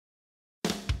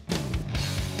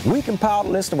We compiled a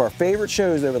list of our favorite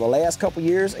shows over the last couple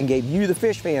years and gave you, the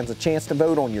fish fans, a chance to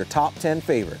vote on your top 10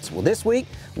 favorites. Well, this week,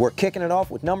 we're kicking it off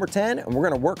with number 10, and we're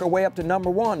going to work our way up to number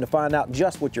 1 to find out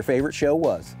just what your favorite show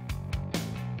was.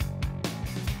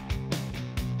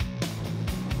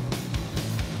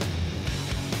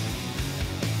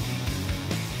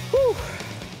 Whew.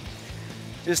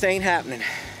 Just ain't happening.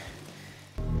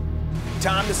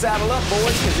 Time to saddle up,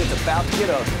 boys, because it's about to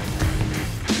get ugly.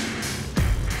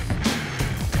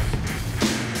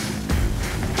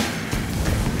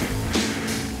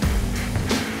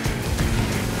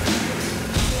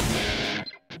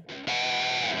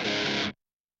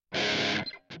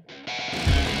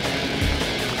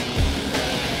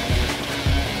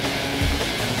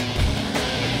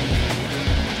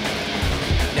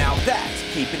 Now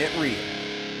that's keeping it real.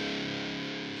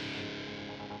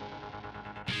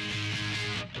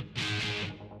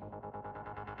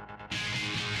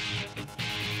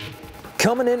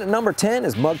 Coming in at number 10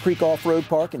 is Mud Creek Off-Road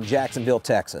Park in Jacksonville,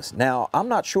 Texas. Now, I'm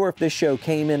not sure if this show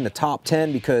came in the top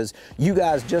 10 because you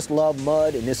guys just love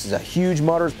mud and this is a huge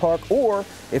mudders park, or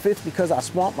if it's because I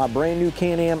swamped my brand new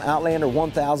Can-Am Outlander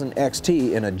 1000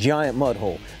 XT in a giant mud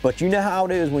hole. But you know how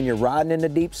it is when you're riding in the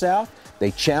Deep South? They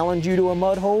challenge you to a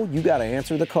mud hole, you gotta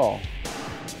answer the call.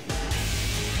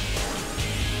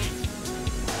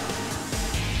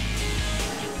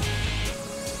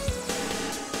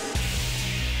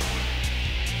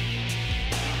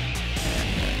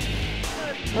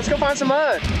 Let's go find some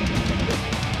mud.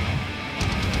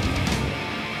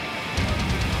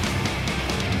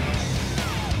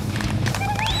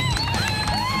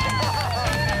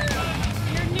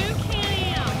 Your new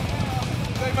Can-Am.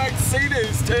 They make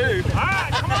CDs too. All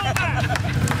right, come on back.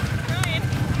 Ryan,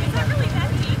 is that really that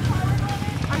deep?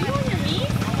 Are you on your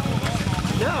knees?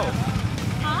 No.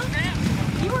 Huh?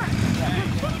 You were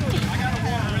kidding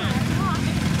me.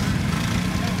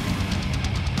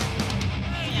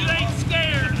 You ain't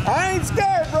scared. I ain't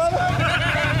scared, brother.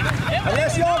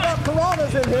 Unless y'all got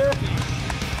piranhas in here.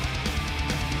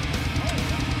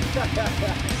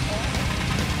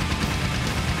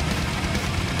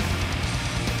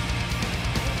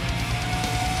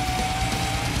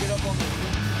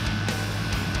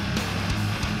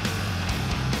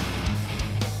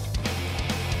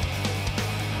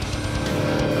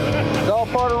 It's all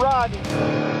part of riding.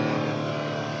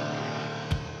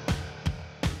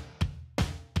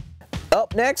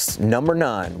 Up next, number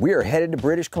 9. We are headed to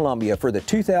British Columbia for the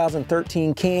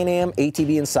 2013 Can-Am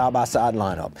ATV and side-by-side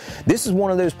lineup. This is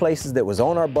one of those places that was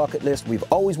on our bucket list. We've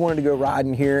always wanted to go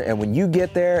riding here, and when you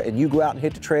get there and you go out and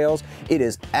hit the trails, it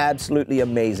is absolutely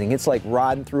amazing. It's like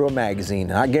riding through a magazine,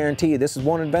 and I guarantee you this is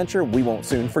one adventure we won't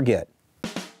soon forget.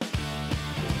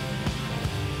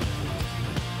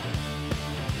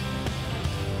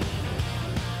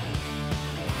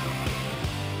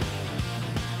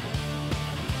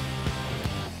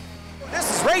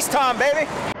 Race time, baby!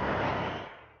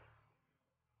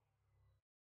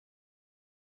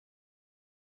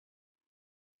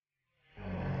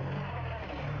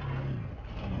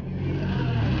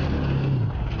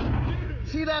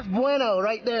 See, that's bueno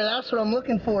right there. That's what I'm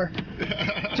looking for.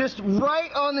 Just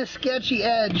right on the sketchy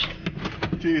edge.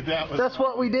 Dude, that's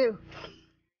what we do.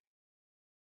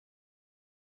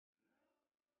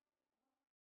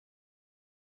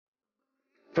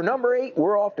 For number 8,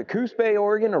 we're off to Coos Bay,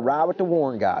 Oregon to ride with the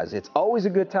Warren guys. It's always a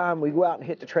good time. We go out and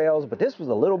hit the trails, but this was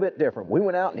a little bit different. We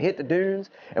went out and hit the dunes,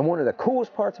 and one of the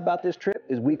coolest parts about this trip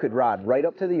is we could ride right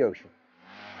up to the ocean.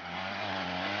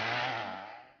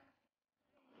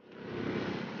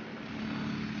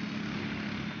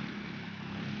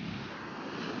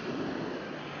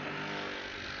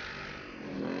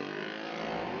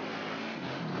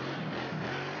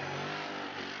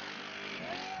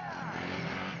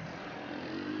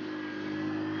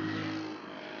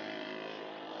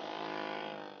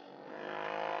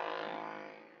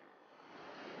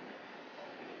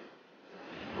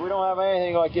 We don't have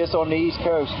anything like this on the East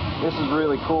Coast. This is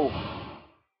really cool.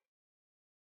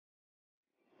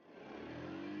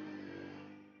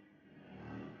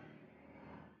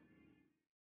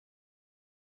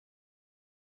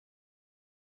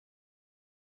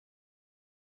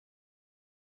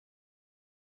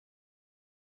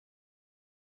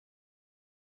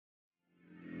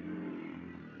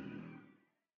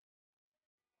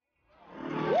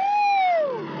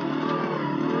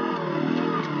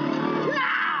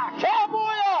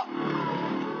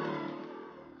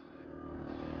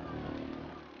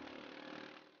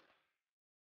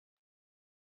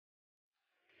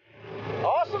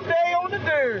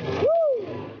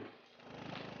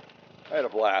 I had a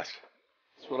blast.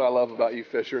 That's what I love about you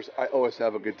fishers. I always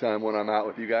have a good time when I'm out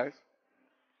with you guys.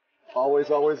 Always,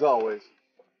 always, always.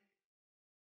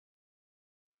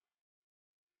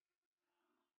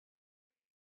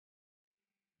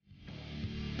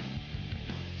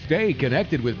 Stay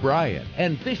connected with Brian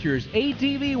and Fisher's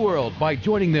ATV World by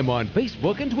joining them on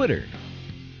Facebook and Twitter.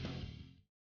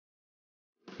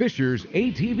 Fisher's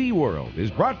ATV World is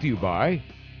brought to you by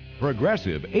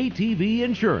Progressive ATV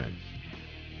Insurance,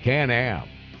 Can-Am,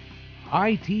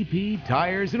 ITP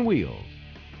Tires and Wheels,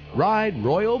 Ride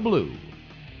Royal Blue,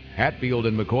 Hatfield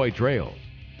and McCoy Trails,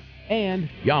 and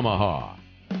Yamaha.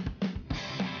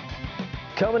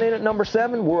 Coming in at number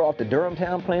 7, we're off to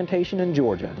Durhamtown Plantation in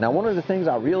Georgia. Now, one of the things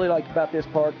I really like about this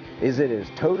park is it is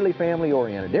totally family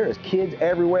oriented. There is kids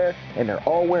everywhere, and they're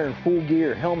all wearing full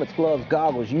gear, helmets, gloves,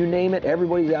 goggles, you name it.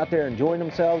 Everybody's out there enjoying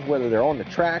themselves, whether they're on the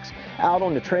tracks, out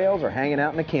on the trails, or hanging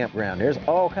out in the campground. There's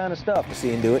all kind of stuff to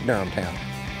see and do at Durhamtown.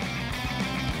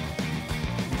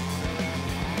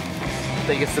 I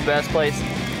think it's the best place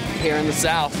here in the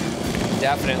South,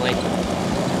 definitely.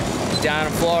 Down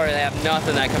in Florida, they have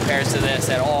nothing that compares to this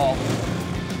at all.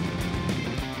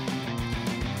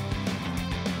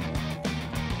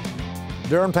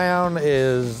 Durhamtown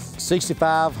is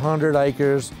 6,500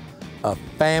 acres of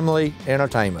family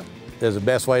entertainment, is the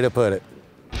best way to put it.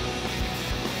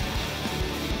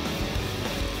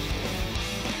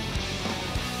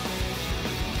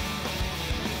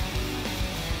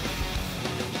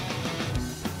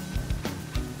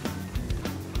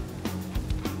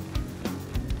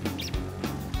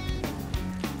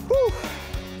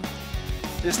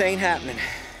 Just ain't happening.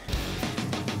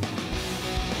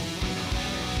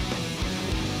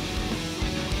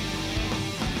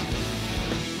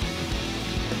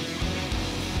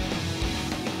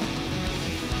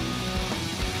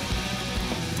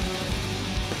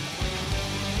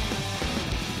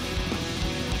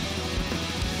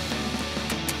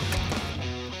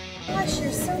 Gosh,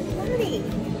 you're so funny.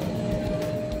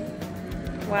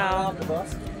 Wow.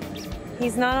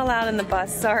 He's not allowed in the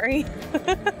bus, sorry.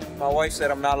 My wife said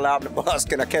I'm not allowed in the bus.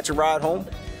 Can I catch a ride home?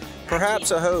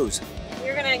 Perhaps a hose.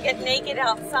 You're gonna get naked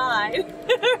outside.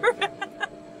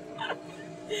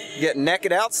 Get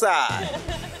naked outside.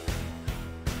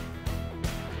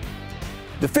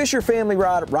 The Fisher family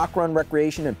ride at Rock Run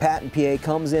Recreation in Patton, PA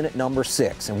comes in at number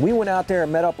 6. And we went out there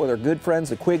and met up with our good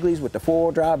friends, the Quigleys, with the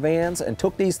 4-wheel drive vans and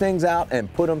took these things out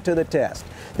and put them to the test.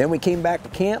 Then we came back to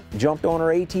camp, jumped on our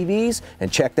ATVs,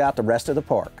 and checked out the rest of the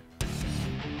park.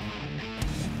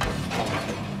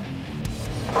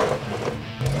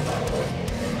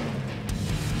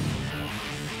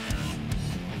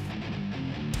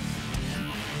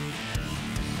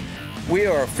 We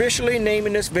are officially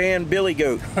naming this van Billy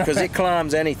Goat because it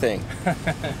climbs anything.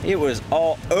 It was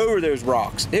all over those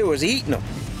rocks. It was eating them.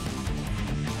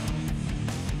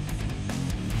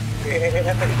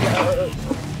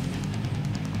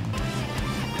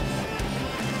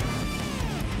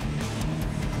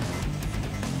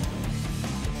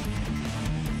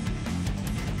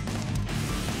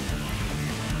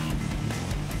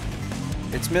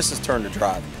 It's Mrs. turn to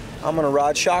drive. I'm gonna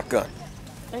ride shotgun.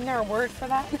 Isn't there a word for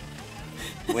that?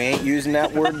 We ain't using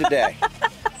that word today.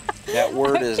 That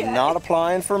word is not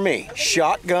applying for me.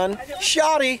 Shotgun,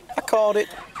 shotty, I called it.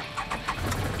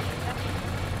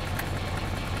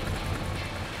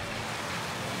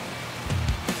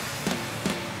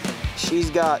 She's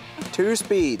got 2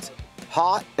 speeds,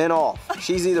 hot and off.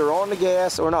 She's either on the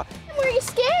gas or not. Were you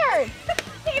scared?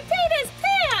 He peed his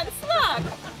pants,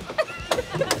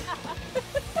 look.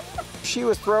 She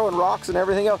was throwing rocks and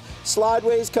everything else.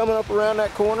 Slideways coming up around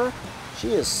that corner.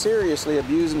 She is seriously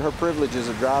abusing her privileges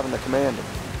of driving the Commander.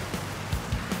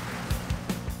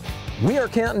 We are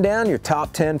counting down your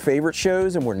top 10 favorite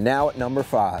shows, and we're now at number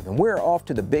 5. And we're off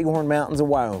to the Bighorn Mountains of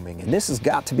Wyoming. And this has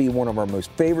got to be one of our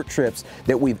most favorite trips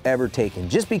that we've ever taken,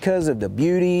 just because of the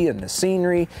beauty and the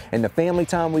scenery and the family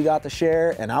time we got to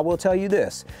share. And I will tell you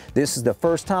this is the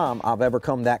first time I've ever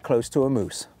come that close to a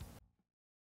moose.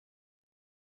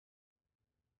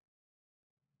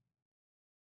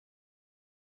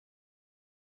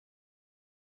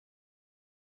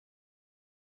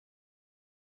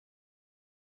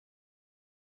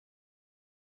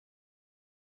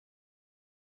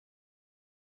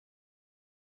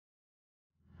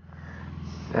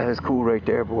 That is cool right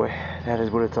there, boy. That is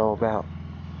what it's all about.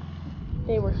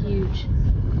 They were huge.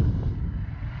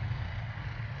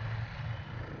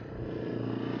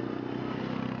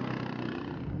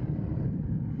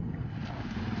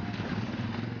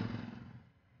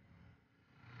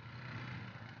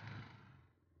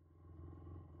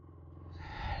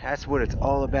 That's what it's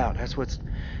all about. That's what's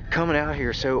coming out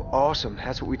here so awesome.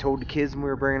 That's what we told the kids when we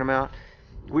were bringing them out.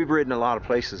 We've ridden a lot of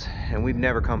places, and we've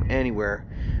never come anywhere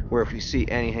where if you see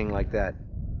anything like that,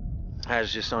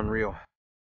 that's just unreal.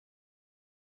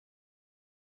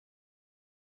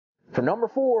 For number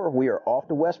 4, we are off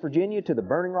to West Virginia to the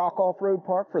Burning Rock Off-Road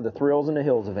Park for the Thrills in the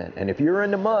Hills event. And if you're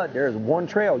into mud, there is one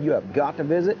trail you have got to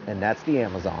visit, and that's the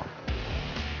Amazon.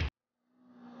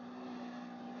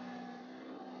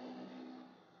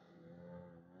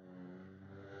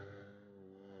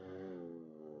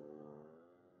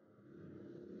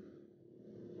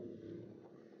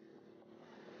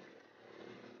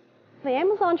 The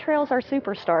Amazon trails are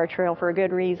superstar trail for a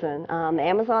good reason. The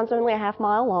Amazon's only a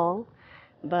half-mile long,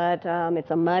 but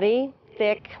it's a muddy,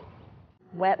 thick,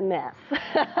 wet mess.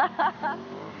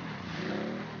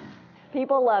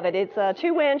 People love it. It's a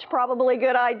 2-winch, probably a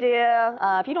good idea.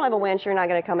 If you don't have a winch, you're not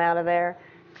going to come out of there.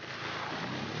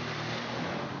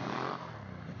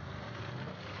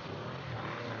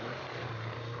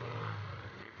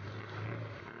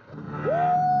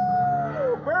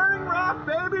 Woo! Burning Rock,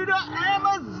 baby, to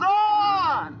Amazon!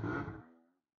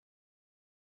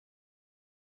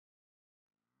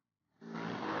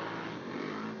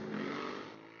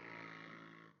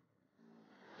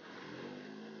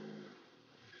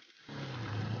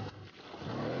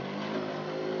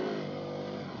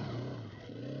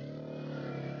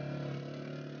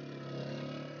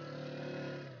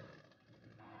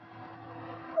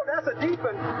 Oh, that's a deep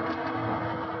one.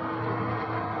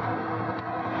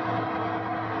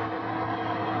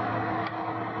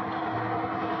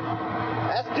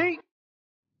 That's deep.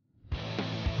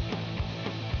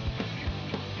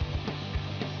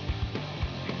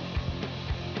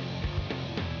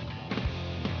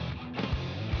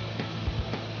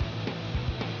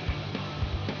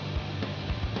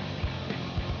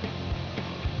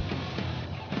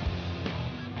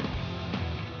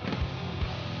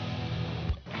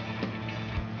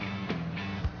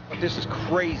 This is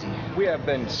crazy. We have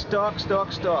been stuck.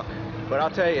 But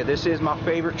I'll tell you, this is my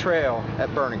favorite trail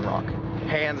at Burning Rock,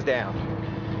 hands down.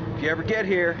 If you ever get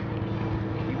here,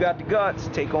 you got the guts,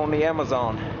 take on the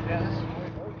Amazon.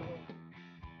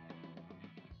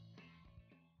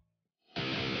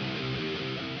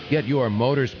 Get your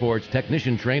motorsports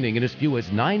technician training in as few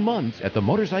as 9 months at the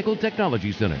Motorcycle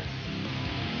Technology Center.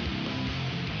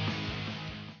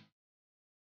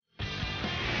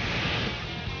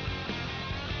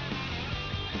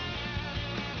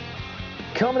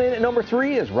 Coming in at number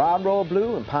 3 is Rod Royal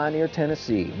Blue in Pioneer,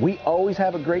 Tennessee. We always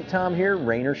have a great time here,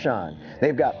 rain or shine.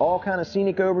 They've got all kind of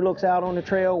scenic overlooks out on the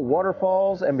trail,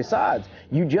 waterfalls, and besides,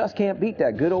 you just can't beat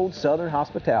that good old southern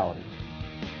hospitality.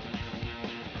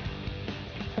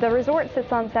 The resort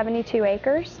sits on 72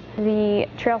 acres. The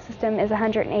trail system is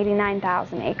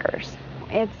 189,000 acres.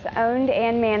 It's owned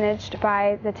and managed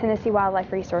by the Tennessee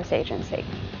Wildlife Resource Agency.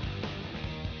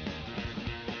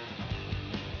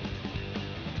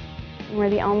 We're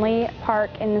the only park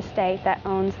in the state that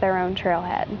owns their own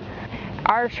trailhead.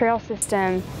 Our trail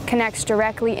system connects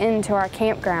directly into our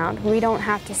campground. We don't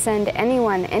have to send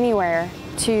anyone anywhere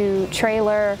to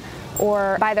trailer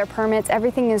or buy their permits.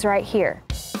 Everything is right here.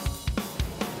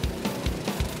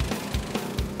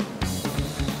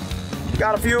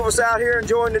 Got a few of us out here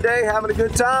enjoying the day, having a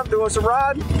good time, doing some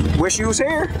riding. Wish you was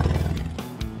here.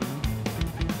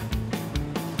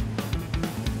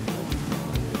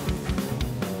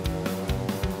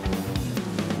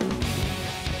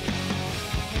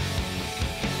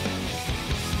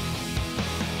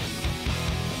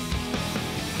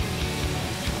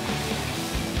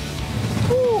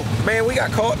 Man, we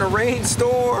got caught in a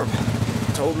rainstorm.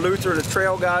 Old Luther, the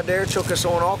trail guide there, took us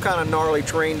on all kind of gnarly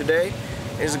terrain today.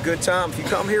 It was a good time. If you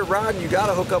come here riding, you got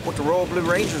to hook up with the Royal Blue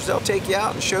Rangers. They'll take you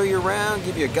out and show you around,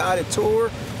 give you a guided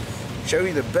tour, show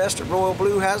you the best that Royal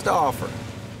Blue has to offer.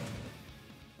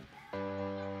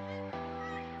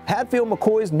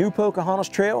 Hatfield-McCoy's New Pocahontas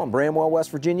Trail in Bramwell, West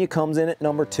Virginia comes in at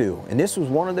number 2. And this was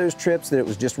one of those trips that it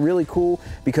was just really cool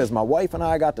because my wife and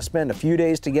I got to spend a few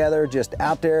days together just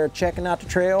out there checking out the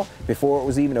trail before it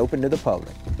was even open to the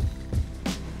public.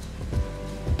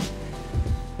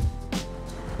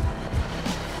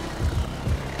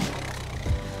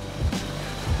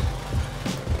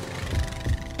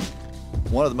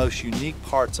 One of the most unique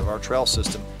parts of our trail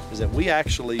system is that we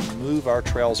actually move our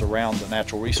trails around the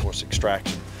natural resource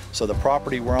extraction. So the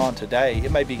property we're on today,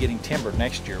 it may be getting timbered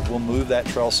next year. We'll move that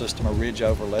trail system a ridge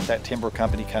over, let that timber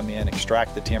company come in,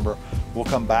 extract the timber. We'll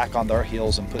come back on their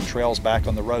hills and put trails back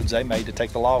on the roads they made to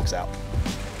take the logs out.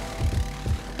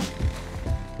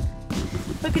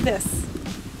 Look at this.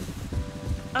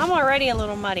 I'm already a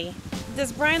little muddy.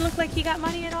 Does Brian look like he got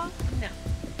muddy at all? No.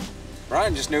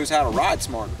 Brian just knows how to ride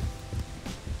smarter.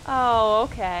 Oh,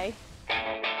 okay.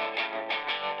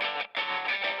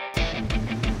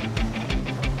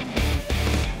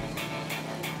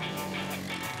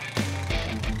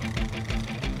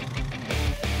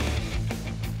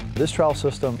 This trail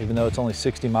system, even though it's only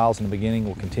 60 miles in the beginning,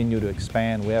 will continue to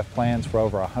expand. We have plans for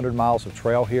over 100 miles of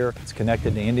trail here. It's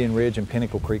connected to Indian Ridge and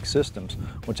Pinnacle Creek systems,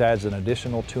 which adds an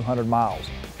additional 200 miles.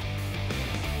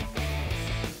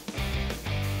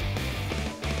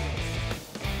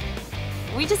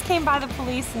 We just came by the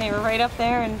police and they were right up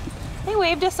there and they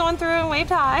waved us on through and waved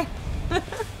hi.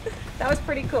 That was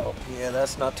pretty cool. Yeah,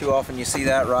 that's not too often you see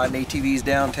that, riding ATVs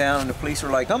downtown and the police are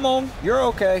like, come on, you're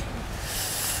okay.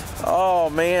 Oh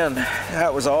man,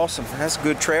 that was awesome. That's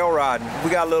good trail riding.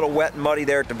 We got a little wet and muddy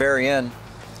there at the very end.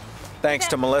 Thanks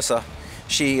to Melissa.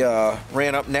 She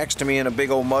ran up next to me in a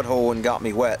big old mud hole and got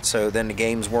me wet, so then the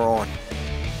games were on.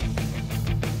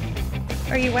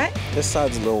 Are you wet? This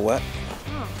side's a little wet.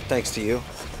 Oh. Thanks to you.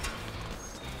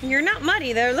 You're not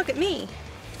muddy though, look at me.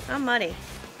 I'm muddy.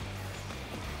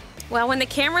 Well, when the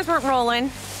cameras weren't rolling,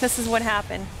 this is what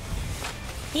happened.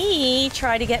 He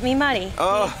tried to get me muddy.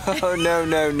 Oh, no,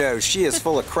 no, no. She is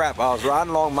full of crap. I was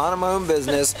riding along, minding my own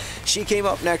business. She came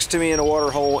up next to me in a water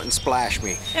hole and splashed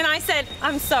me. And I said,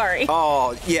 I'm sorry.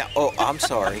 Oh, yeah. Oh, I'm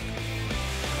sorry.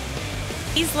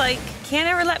 He's like, can't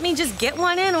ever let me just get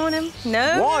one in on him.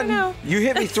 No, One? no. You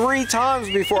hit me 3 times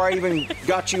before I even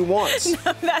got you once.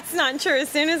 No, that's not true. As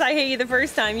soon as I hit you the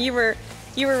first time, you were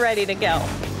ready to go.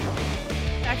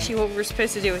 Actually, what we were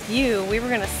supposed to do with you, we were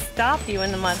going to stop you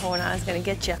in the mud hole and I was going to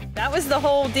get you. That was the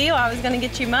whole deal. I was going to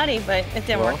get you muddy, but it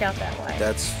didn't work out that way.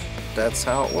 That's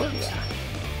how it works. Yeah.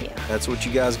 Yeah. That's what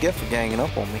you guys get for ganging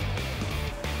up on me.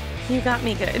 You got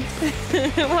me good.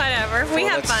 Whatever. We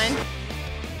have fun.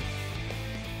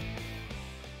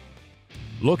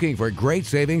 Looking for great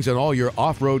savings on all your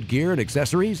off-road gear and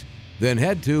accessories? Then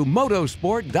head to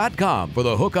motosport.com for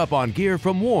the hookup on gear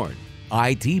from Warn,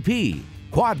 ITP,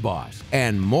 Quad Boss,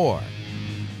 and more.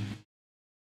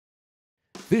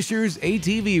 Fisher's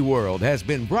ATV World has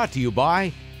been brought to you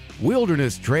by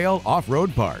Wilderness Trail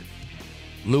Off-Road Park,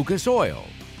 Lucas Oil,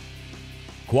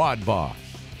 Quad Boss,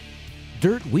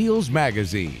 Dirt Wheels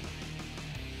Magazine,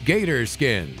 Gator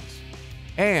Skins,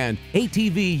 and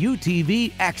ATV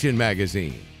UTV Action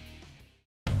Magazine.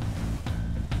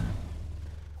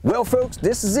 Well, folks,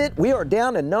 this is it. We are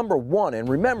down to number 1. And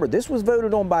remember, this was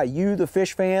voted on by you, the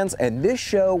fish fans, and this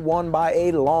show won by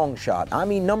a long shot. I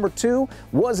mean, number 2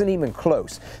 wasn't even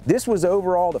close. This was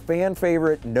overall the fan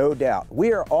favorite, no doubt.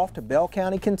 We are off to Bell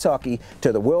County, Kentucky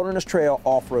to the Wilderness Trail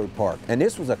Off-Road Park. And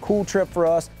this was a cool trip for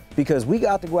us because we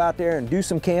got to go out there and do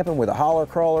some camping with the holler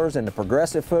crawlers and the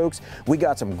progressive folks. We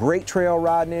got some great trail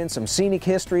riding in, some scenic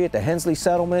history at the Hensley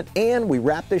Settlement, and we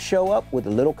wrapped this show up with a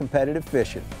little competitive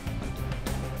fishing.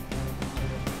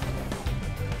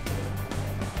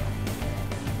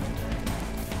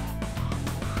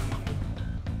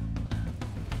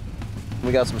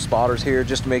 We got some spotters here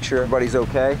just to make sure everybody's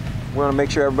okay. We want to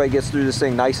make sure everybody gets through this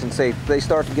thing nice and safe. If they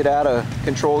start to get out of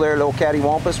control there, little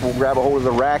cattywampus, we'll grab a hold of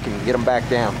the rack and get them back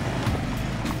down.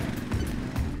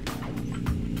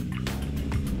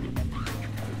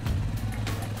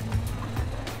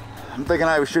 I'm thinking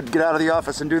I should get out of the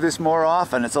office and do this more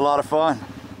often. It's a lot of fun.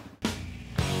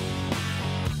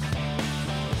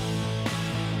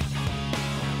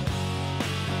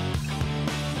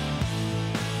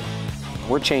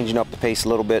 We're changing up the pace a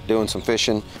little bit, doing some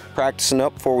fishing, practicing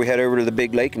up before we head over to the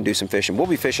big lake and do some fishing. We'll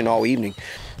be fishing all evening.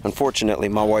 Unfortunately,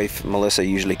 my wife, Melissa,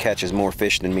 usually catches more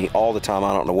fish than me all the time.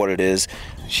 I don't know what it is.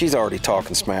 She's already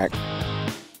talking smack.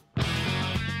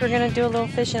 We're gonna do a little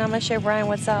fishing. I'm gonna show Brian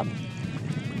what's up.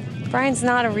 Brian's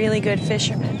not a really good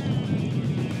fisherman.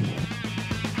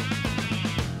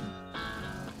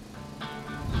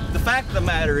 The fact of the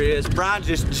matter is, Brian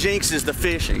just jinxes the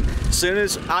fishing. As soon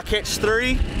as I catch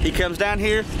 3, he comes down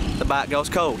here, the bite goes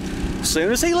cold. As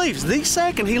soon as he leaves, the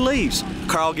second he leaves,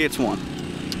 Carl gets one.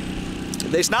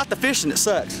 It's not the fishing that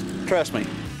sucks, trust me.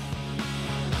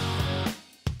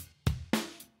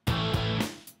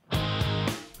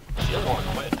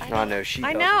 I know she.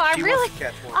 I know. I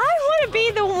want to be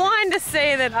the one to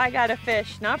say that I got a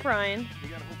fish, not Brian.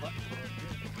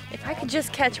 If I could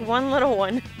just catch one little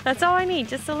one, that's all I need,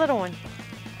 just a little one.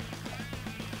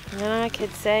 And then I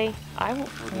could say I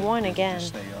won again.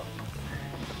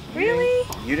 Really?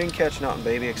 You didn't catch nothing,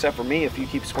 baby, except for me if you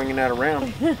keep swinging that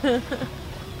around.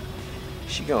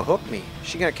 She gonna hook me.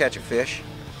 She gonna catch a fish,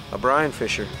 a brine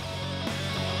fisher.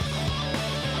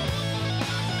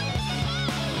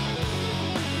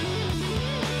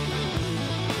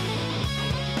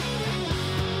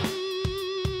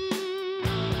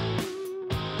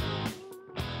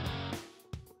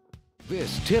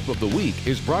 This tip of the week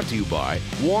is brought to you by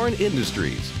Warren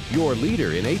Industries, your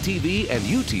leader in ATV and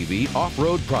UTV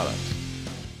off-road products.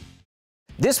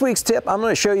 This week's tip, I'm going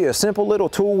to show you a simple little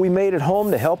tool we made at home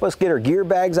to help us get our gear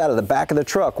bags out of the back of the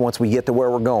truck once we get to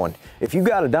where we're going. If you've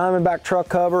got a Diamondback truck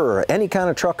cover or any kind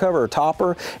of truck cover or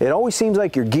topper, it always seems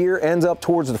like your gear ends up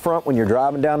towards the front when you're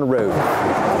driving down the road.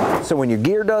 So when your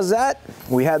gear does that,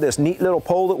 we have this neat little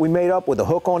pole that we made up with a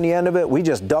hook on the end of it. We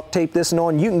just duct tape this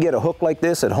on. You can get a hook like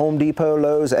this at Home Depot,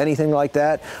 Lowe's, anything like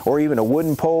that, or even a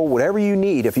wooden pole, whatever you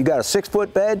need. If you got a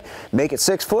 6-foot bed, make it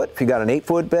 6 foot. If you got an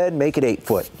 8-foot bed, make it 8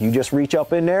 foot. You just reach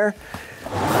up in there,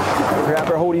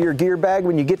 grab a hold of your gear bag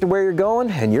when you get to where you're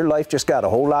going, and your life just got a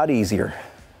whole lot easier.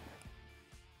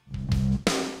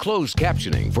 Closed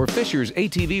captioning for Fisher's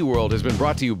ATV World has been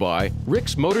brought to you by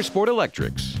Rick's Motorsport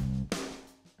Electrics.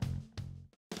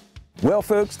 Well,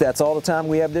 folks, that's all the time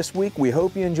we have this week. We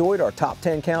hope you enjoyed our Top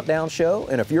 10 Countdown show.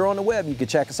 And if you're on the web, you can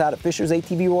check us out at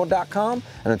fishersatvworld.com.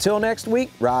 And until next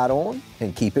week, ride on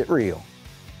and keep it real.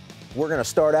 We're going to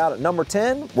start out at number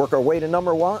 10, work our way to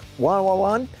number 1.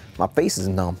 My face is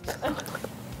numb.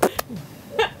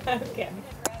 Okay.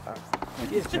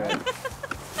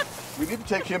 We need to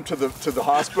take him to the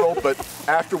hospital, but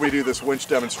after we do this winch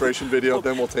demonstration video,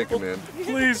 then we'll take him in.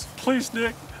 Please,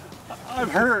 Nick. I'm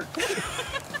hurt.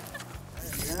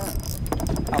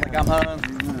 I think I'm home.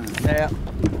 Yeah.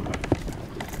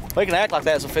 We can act like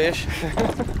that's a fish.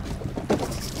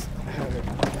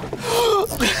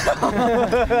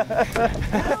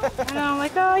 And I'm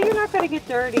like, oh, you're not going to get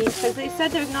dirty because they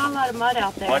said there's not a lot of mud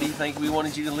out there. Why do you think we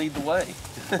wanted you to lead the way?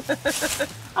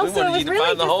 Oh, so it was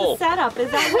really just a setup.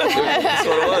 Is that what it was? That's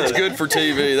what it was. It's good for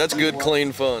TV. That's good,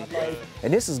 clean fun.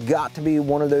 And this has got to be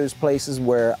one of those places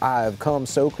where I've come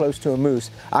so close to a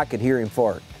moose, I could hear him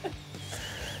fart.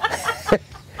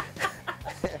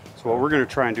 So what we're going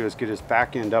to try and do is get his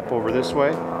back end up over this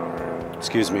way.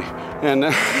 Excuse me. And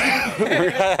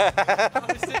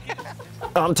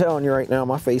I'm telling you right now,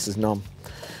 my face is numb.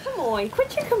 Come on,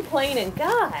 quit your complaining.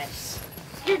 Gosh,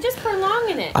 you're just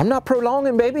prolonging it. I'm not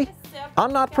prolonging, baby.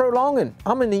 I'm not prolonging.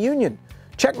 I'm in the union.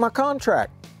 Check my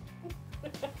contract.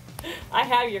 I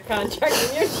have your contract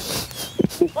and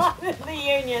you're not in the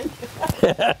union.